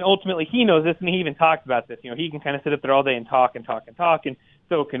obviously, and ultimately he knows this, and he even talked about this. He can kind of sit up there all day and talk, and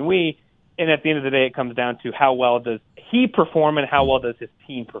so can we. And at the end of the day, it comes down to how well does he perform and how well does his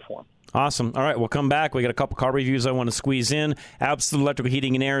team perform. Awesome. All right, we'll come back. We got a couple car reviews I want to squeeze in. Absolute Electrical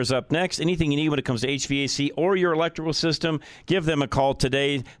Heating and Air is up next. Anything you need when it comes to HVAC or your electrical system, give them a call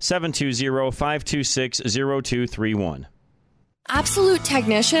today, 720-526-0231. Absolute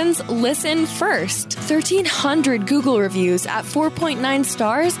technicians listen first. 1,300 Google reviews at 4.9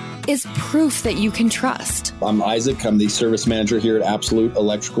 stars is proof that you can trust. I'm Isaac. I'm the service manager here at Absolute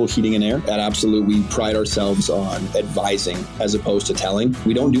Electrical Heating and Air. At Absolute, we pride ourselves on advising as opposed to telling.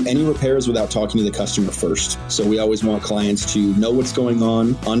 We don't do any repairs without talking to the customer first. So we always want clients to know what's going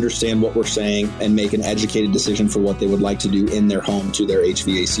on, understand what we're saying, and make an educated decision for what they would like to do in their home to their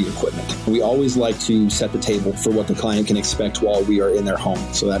HVAC equipment. We always like to set the table for what the client can expect while we are in their home.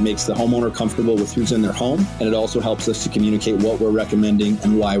 So that makes the homeowner comfortable with who's in their home, and it also helps us to communicate what we're recommending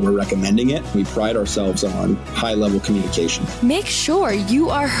and why we're recommending it. We pride ourselves on high-level communication. Make sure you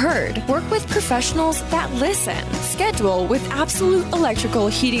are heard. Work with professionals that listen. Schedule with Absolute Electrical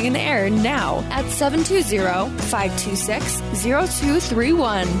Heating and Air now at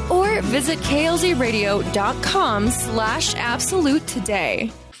 720-526-0231 or visit klzradio.com/absolute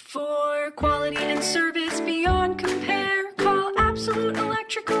today. For quality and service beyond compare, call Absolute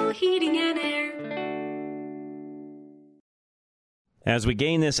Electrical Heating and Air. As we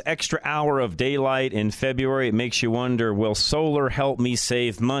gain this extra hour of daylight in February, it makes you wonder, will solar help me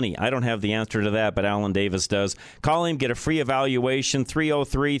save money? I don't have the answer to that, but Alan Davis does. Call him, get a free evaluation,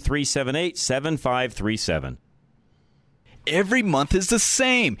 303-378-7537. Every month is the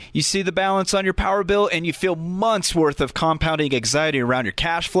same. You see the balance on your power bill and you feel months worth of compounding anxiety around your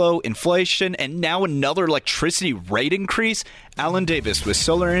cash flow, inflation, and now another electricity rate increase. Alan Davis with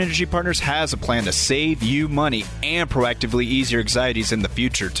Solar Energy Partners has a plan to save you money and proactively ease your anxieties in the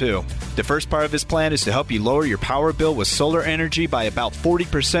future, too. The first part of his plan is to help you lower your power bill with solar energy by about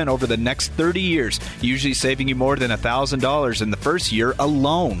 40% over the next 30 years, usually saving you more than $1,000 in the first year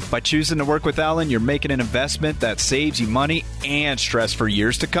alone. By choosing to work with Alan, you're making an investment that saves you money and stress for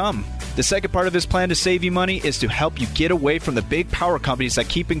years to come. The second part of his plan to save you money is to help you get away from the big power companies that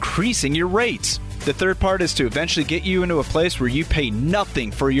keep increasing your rates. The third part is to eventually get you into a place where you pay nothing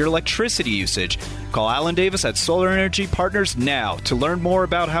for your electricity usage. Call Alan Davis at Solar Energy Partners now to learn more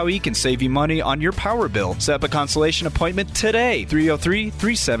about how he can save you money on your power bill. Set up a consultation appointment today,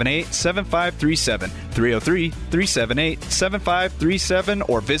 303-378-7537, 303-378-7537,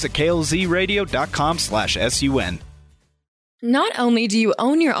 or visit klzradio.com/sun. Not only do you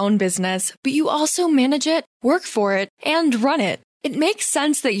own your own business, but you also manage it, work for it, and run it. It makes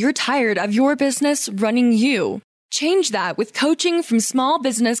sense that you're tired of your business running you. Change that with coaching from small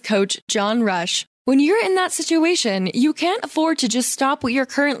business coach John Rush. When you're in that situation, you can't afford to just stop what you're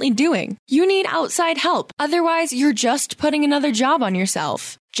currently doing. You need outside help. Otherwise, you're just putting another job on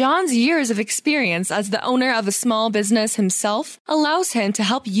yourself. John's years of experience as the owner of a small business himself allows him to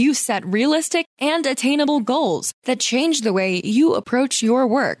help you set realistic and attainable goals that change the way you approach your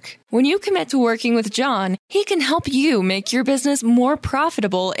work. When you commit to working with John, he can help you make your business more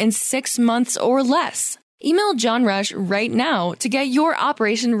profitable in 6 months or less. Email John Rush right now to get your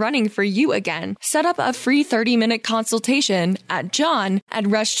operation running for you again. Set up a free 30-minute consultation at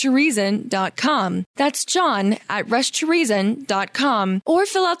john@rushtoreason.com. That's john@rushtoreason.com. Or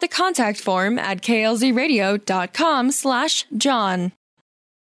fill out the contact form at klzradio.com/John.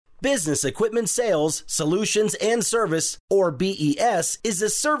 Business Equipment Sales, Solutions, and Service, or BES, is a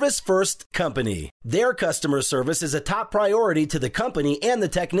service-first company. Their customer service is a top priority to the company and the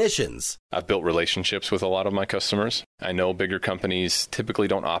technicians. I've built relationships with a lot of my customers. I know bigger companies typically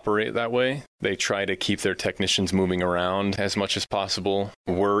don't operate that way. They try to keep their technicians moving around as much as possible.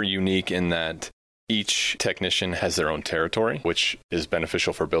 We're unique in that each technician has their own territory, which is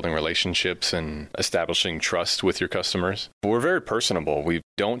beneficial for building relationships and establishing trust with your customers. We're very personable. We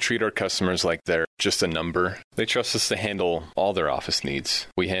don't treat our customers like they're just a number. They trust us to handle all their office needs.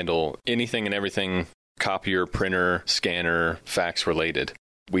 We handle anything and everything copier, printer, scanner, fax related.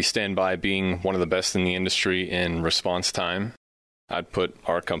 We stand by being one of the best in the industry in response time. I'd put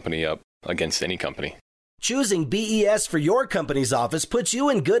our company up against any company. Choosing BES for your company's office puts you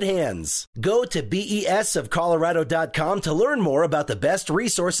in good hands. Go to besofcolorado.com to learn more about the best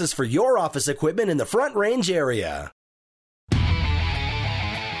resources for your office equipment in the Front Range area.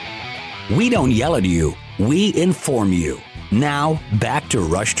 We don't yell at you. We inform you. Now, back to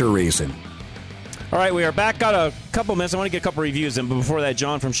Rush to Reason. All right, we are back. Got a couple minutes. I want to get a couple reviews in, but before that,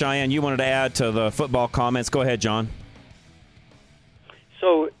 John from Cheyenne, you wanted to add to the football comments. Go ahead, John.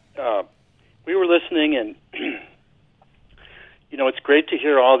 So, we were listening, and, it's great to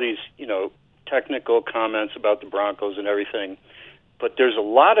hear all these, technical comments about the Broncos and everything. But there's a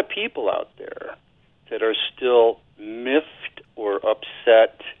lot of people out there that are still miffed or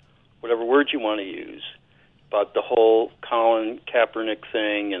upset, whatever word you want to use, about the whole Colin Kaepernick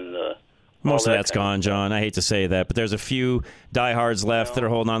thing and the most of that's gone, John. I hate to say that, but there's a few diehards left that are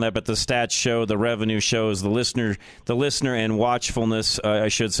holding on to that. But the stats show, the revenue shows, the listener and watchfulness, I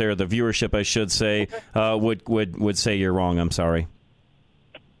should say, or the viewership, I should say, would say you're wrong. I'm sorry.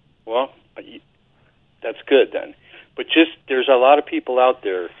 Well, that's good then. But just there's a lot of people out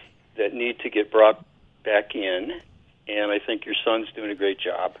there that need to get brought back in. And I think your son's doing a great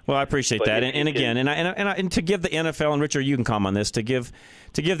job. Well, I appreciate that. And again, and to give the NFL, and Richard, you can comment on this, to give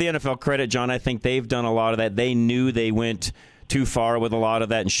the NFL credit, John, I think they've done a lot of that. They knew they went too far with a lot of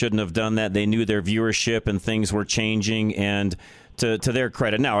that and shouldn't have done that. They knew their viewership and things were changing, and to their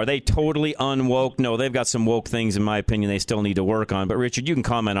credit. Now, are they totally unwoke? No, they've got some woke things, in my opinion, they still need to work on. But, Richard, you can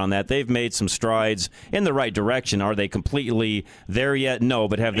comment on that. They've made some strides in the right direction. Are they completely there yet? No,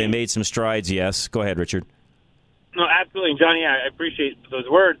 but have they made some strides? Yes. Go ahead, Richard. No, absolutely, Johnny. I appreciate those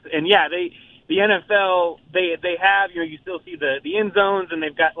words. And yeah, the NFL they have, you still see the end zones, and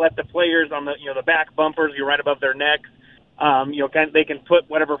they've got let the players on the the back bumpers, right above their necks. They can put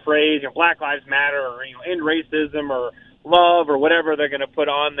whatever phrase, Black Lives Matter, or end racism, or love, or whatever they're going to put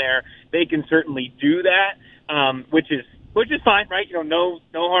on there. They can certainly do that, which is fine, right? No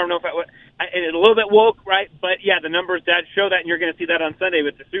harm, no foul. And a little bit woke, right? But yeah, the numbers that show that, and you're going to see that on Sunday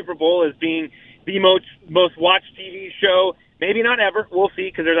with the Super Bowl as being the most watched TV show. Maybe not ever. We'll see,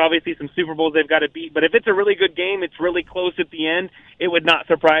 because there's obviously some Super Bowls they've got to beat. But if it's a really good game, it's really close at the end, it would not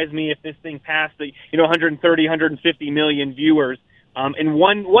surprise me if this thing passed the 130, 150 million viewers in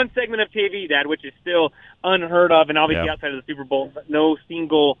one segment of TV, Dad, which is still unheard of, and obviously outside of the Super Bowl, no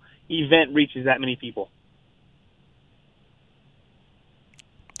single event reaches that many people.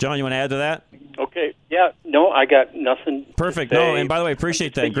 John, you want to add to that? Okay. Yeah. No, I got nothing. Perfect. No, and by the way,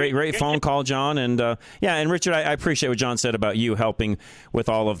 appreciate that. Great phone call, John. And and Richard, I appreciate what John said about you helping with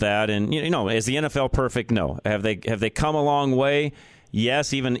all of that. And is the NFL perfect? No. Have they come a long way?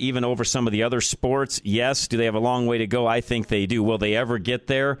 Yes. Even over some of the other sports. Yes. Do they have a long way to go? I think they do. Will they ever get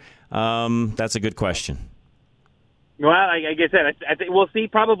there? That's a good question. Well, like I said, I think we'll see.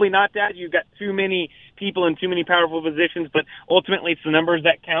 Probably not, Dad. You've got too many people in too many powerful positions, but ultimately it's the numbers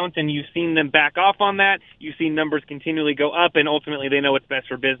that count, and you've seen them back off on that. You've seen numbers continually go up, and ultimately they know what's best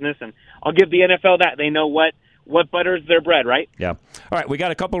for business. And I'll give the NFL that. They know what butters their bread, right? Yeah. All right, we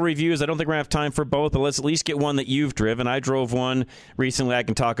got a couple reviews. I don't think we're going to have time for both, but let's at least get one that you've driven. I drove one recently I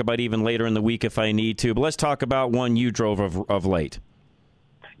can talk about even later in the week if I need to, but let's talk about one you drove of late.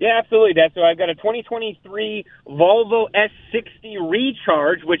 Yeah, absolutely, Dad. So I've got a 2023 Volvo S60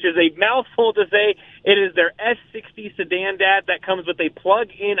 Recharge, which is a mouthful to say. It is their S60 sedan, Dad, that comes with a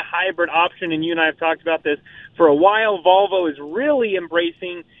plug-in hybrid option, and you and I have talked about this for a while. Volvo is really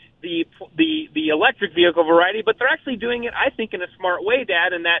embracing the electric vehicle variety, but they're actually doing it, I think, in a smart way,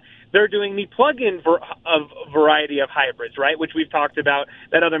 Dad, in that they're doing the plug-in variety of hybrids, right, which we've talked about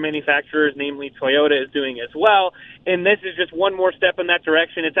that other manufacturers, namely Toyota, is doing as well. And this is just one more step in that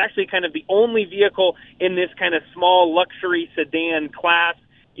direction. It's actually kind of the only vehicle in this kind of small luxury sedan class,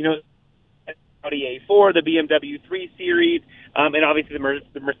 Audi A4, the BMW 3 Series, and obviously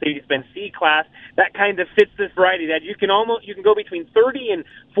the Mercedes-Benz C-Class. That kind of fits this variety. That you can go between 30 and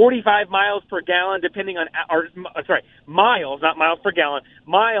 45 miles per gallon, depending on, miles, not miles per gallon,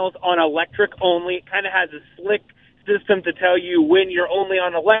 miles on electric only. It kind of has a slick system to tell you when you're only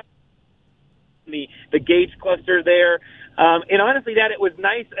on electric. The gauge cluster there. And honestly, Dad, it was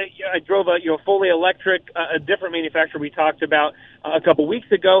nice. I drove a fully electric, a different manufacturer we talked about a couple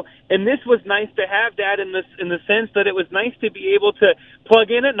weeks ago, and this was nice to have, Dad, in the sense that it was nice to be able to plug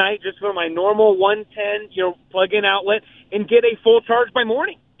in at night just for my normal 110 plug-in outlet and get a full charge by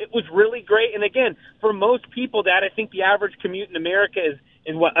morning. It was really great, and again, for most people, Dad, I think the average commute in America is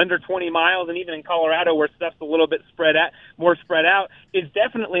under 20 miles, and even in Colorado where stuff's a little bit more spread out, is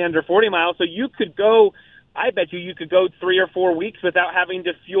definitely under 40 miles. So you could go, I bet you could go 3 or 4 weeks without having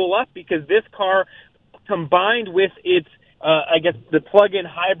to fuel up, because this car, combined with its, the plug-in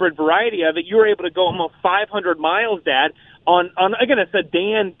hybrid variety of it, you were able to go almost 500 miles, Dad, on again, a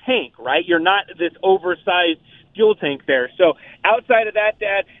sedan tank, right? You're not this oversized fuel tank there. So outside of that,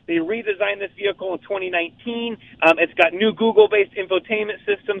 Dad, they redesigned this vehicle in 2019. It's got new Google-based infotainment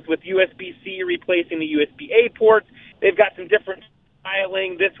systems with USB-C replacing the USB-A ports. They've got some different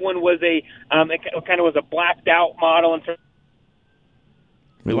styling. This one was it kind of was a blacked out model.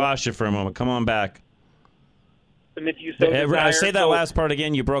 We lost you for a moment. Come on back. If you so desire. Say that last part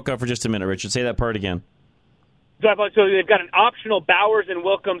again. You broke up for just a minute, Richard. Say that part again. So they've got an optional Bowers and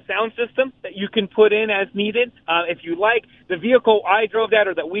Wilkins sound system that you can put in as needed. If you like, the vehicle I drove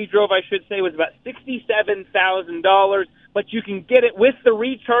that we drove, I should say, was about $67,000, but you can get it with the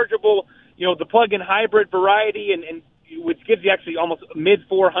rechargeable, the plug-in hybrid variety, and which gives you actually almost mid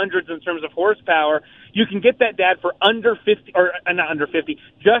 400s in terms of horsepower. You can get that, Dad, for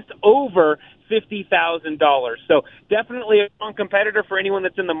just over $50,000. So definitely a strong competitor for anyone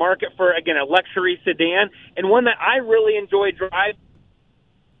that's in the market for, again, a luxury sedan, and one that I really enjoy driving.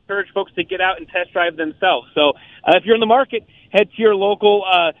 Encourage folks to get out and test drive themselves. So if you're in the market, head to your local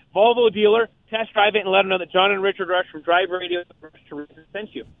Volvo dealer, test drive it, and let them know that John and Richard Rush from Drive Radio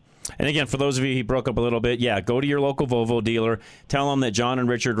sent you. And again, for those of you who broke up a little bit, go to your local Volvo dealer. Tell them that John and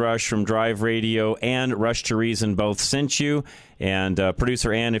Richard Rush from Drive Radio and Rush to Reason both sent you. And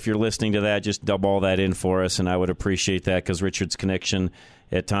producer Ann, if you're listening to that, just dub all that in for us, and I would appreciate that because Richard's connection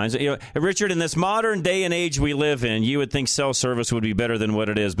at times. Richard, in this modern day and age we live in, you would think cell service would be better than what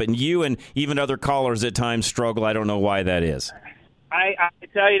it is. But you and even other callers at times struggle. I don't know why that is. I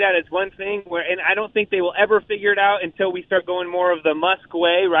tell you that it's one thing and I don't think they will ever figure it out until we start going more of the Musk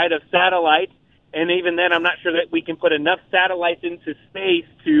way, right, of satellites. And even then, I'm not sure that we can put enough satellites into space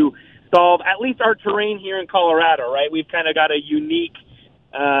to solve at least our terrain here in Colorado, right? We've kind of got a unique,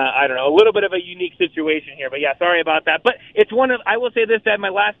 a little bit of a unique situation here. But yeah, sorry about that. But it's I will say this, Dad, my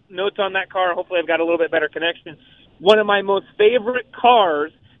last notes on that car, hopefully I've got a little bit better connection. One of my most favorite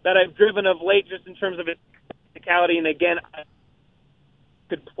cars that I've driven of late, just in terms of its practicality, and again,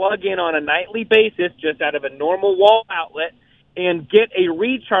 could plug in on a nightly basis just out of a normal wall outlet and get a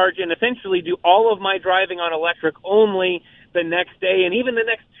recharge and essentially do all of my driving on electric only the next day and even the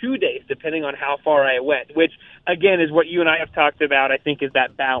next 2 days, depending on how far I went, which, again, is what you and I have talked about, I think, is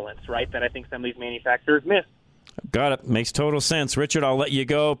that balance, right, that I think some of these manufacturers miss. Got it. Makes total sense. Richard, I'll let you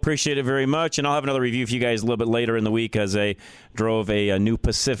go. Appreciate it very much. And I'll have another review for you guys a little bit later in the week as I drove a new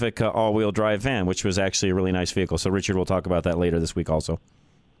Pacifica all-wheel drive van, which was actually a really nice vehicle. So, Richard, we'll talk about that later this week also.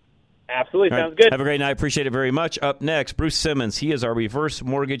 Absolutely. Sounds good. Have a great night. Appreciate it very much. Up next, Bruce Simmons. He is our reverse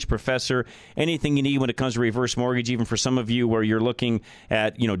mortgage professor. Anything you need when it comes to reverse mortgage, even for some of you where you're looking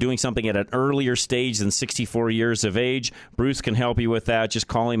at, doing something at an earlier stage than 64 years of age, Bruce can help you with that. Just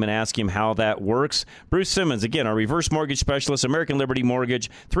call him and ask him how that works. Bruce Simmons, again, our reverse mortgage specialist, American Liberty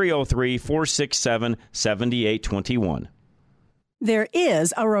Mortgage, 303-467-7821. There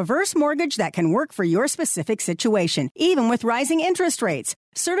is a reverse mortgage that can work for your specific situation, even with rising interest rates.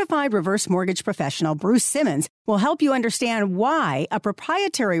 Certified reverse mortgage professional Bruce Simmons will help you understand why a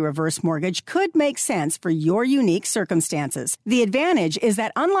proprietary reverse mortgage could make sense for your unique circumstances. The advantage is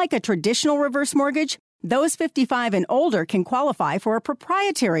that unlike a traditional reverse mortgage, those 55 and older can qualify for a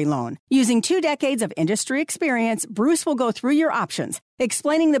proprietary loan. Using 2 decades of industry experience, Bruce will go through your options,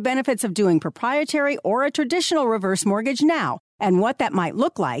 explaining the benefits of doing proprietary or a traditional reverse mortgage now and what that might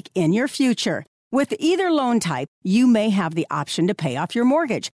look like in your future. With either loan type, you may have the option to pay off your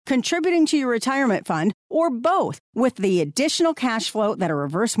mortgage, contributing to your retirement fund, or both with the additional cash flow that a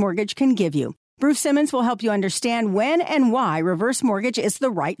reverse mortgage can give you. Bruce Simmons will help you understand when and why reverse mortgage is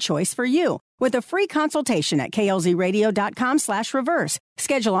the right choice for you with a free consultation at klzradio.com/reverse.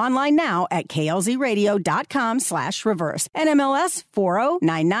 Schedule online now at klzradio.com/reverse. NMLS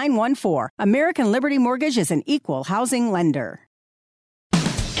 409914. American Liberty Mortgage is an equal housing lender.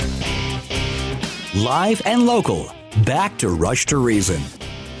 Live and local. Back to Rush to Reason.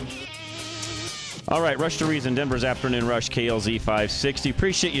 All right, Rush to Reason, Denver's Afternoon Rush, KLZ 560.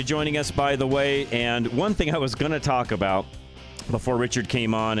 Appreciate you joining us, by the way. And one thing I was going to talk about before Richard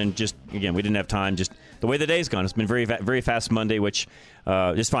came on, and just, again, we didn't have time, just the way the day's gone. It's been very very fast Monday, which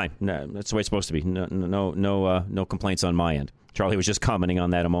is fine. No, that's the way it's supposed to be. No complaints on my end. Charlie was just commenting on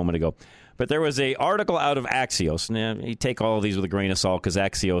that a moment ago. But there was an article out of Axios. Now, you take all of these with a grain of salt because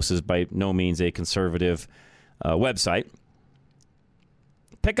Axios is by no means a conservative website.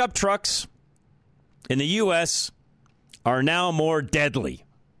 Pickup trucks in the U.S. are now more deadly.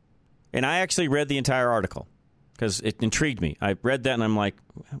 And I actually read the entire article because it intrigued me. I read that and I'm like,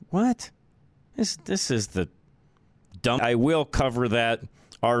 what? This is the dumb. I will cover that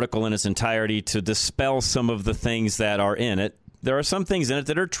article in its entirety to dispel some of the things that are in it. There are some things in it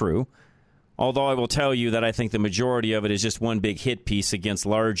that are true, although I will tell you that I think the majority of it is just one big hit piece against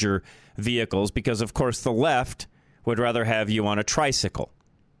larger vehicles because, of course, the left would rather have you on a tricycle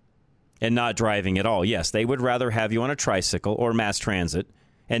and not driving at all. Yes, they would rather have you on a tricycle or mass transit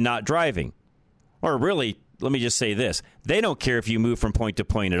and not driving. Or really, let me just say this. They don't care if you move from point to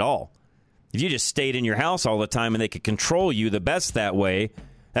point at all. If you just stayed in your house all the time and they could control you the best that way,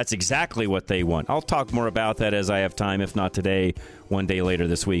 That's exactly what they want. I'll talk more about that as I have time, if not today, one day later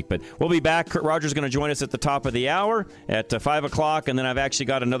this week. But we'll be back. Kurt Rogers is going to join us at the top of the hour at 5 o'clock. And then I've actually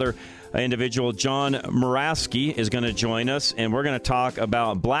got another individual, John Murawski, is going to join us. And we're going to talk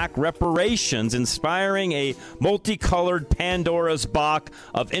about black reparations, inspiring a multicolored Pandora's box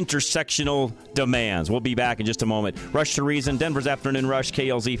of intersectional demands. We'll be back in just a moment. Rush to Reason, Denver's Afternoon Rush,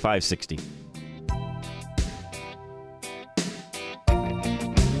 KLZ 560.